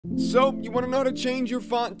So, you want to know how to change your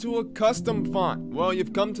font to a custom font? Well,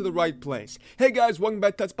 you've come to the right place. Hey guys, welcome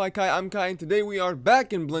back to TutsByKai. I'm Kai, and today we are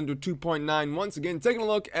back in Blender 2.9 once again, taking a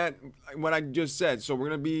look at what I just said. So we're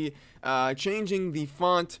going to be changing the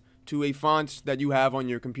font to a font that you have on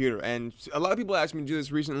your computer. And a lot of people asked me to do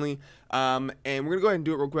this recently, and we're going to go ahead and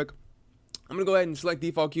do it real quick. I'm going to go ahead and select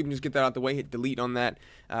default cube and just get that out the way, hit delete on that.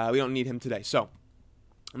 We don't need him today. So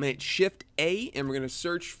I'm going to hit Shift A, and we're going to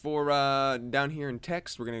search for down here in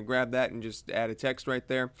text. We're going to grab that and just add a text right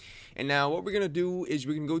there. And now what we're going to do is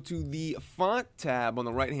we're going to go to the font tab on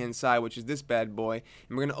the right hand side, which is this bad boy,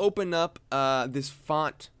 and we're going to open up this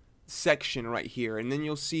font section right here. And then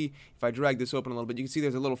you'll see, if I drag this open a little bit, you can see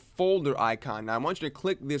there's a little folder icon. Now I want you to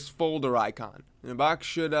click this folder icon, and the box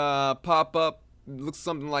should pop up. Looks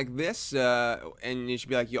something like this, and it should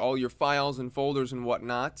be like all your files and folders and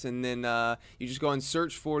whatnot, and then you just go and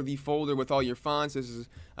search for the folder with all your fonts. This is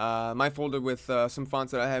my folder with some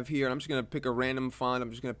fonts that I have here. I'm just going to pick a random font. I'm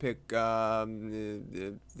just going to pick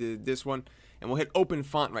this one, and we'll hit open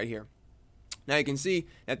font right here. Now you can see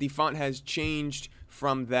that the font has changed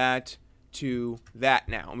from that to that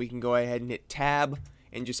now, and we can go ahead and hit tab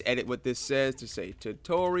and just edit what this says to say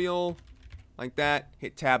tutorial. Like that,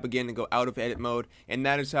 hit tab again and go out of edit mode, and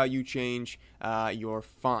that is how you change your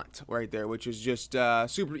font right there, which is just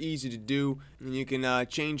super easy to do, and you can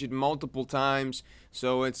change it multiple times.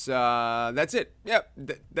 So it's that's it. Yep,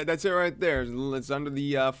 that's it right there. It's under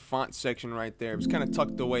the font section right there. It's kind of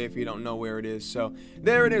tucked away if you don't know where it is. So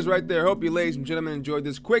there it is right there. Hope you ladies and gentlemen enjoyed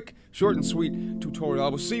this quick, short and sweet tutorial. I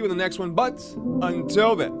will see you in the next one, but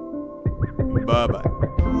until then, bye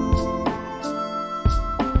bye.